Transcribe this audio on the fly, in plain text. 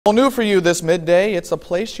Well, new for you this midday, it's a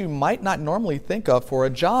place you might not normally think of for a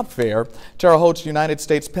job fair. Terre Haute's United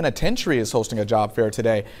States Penitentiary is hosting a job fair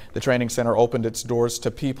today. The training center opened its doors to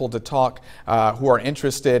people to talk who are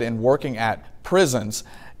interested in working at prisons.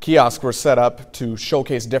 Kiosks were set up to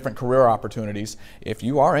showcase different career opportunities. If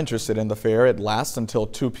you are interested in the fair, it lasts until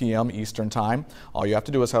 2 p.m. Eastern Time. All you have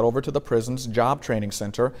to do is head over to the prison's Job Training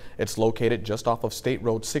Center. It's located just off of State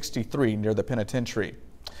Road 63 near the penitentiary.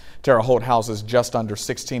 Terre Haute houses just under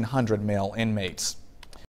 1,600 male inmates.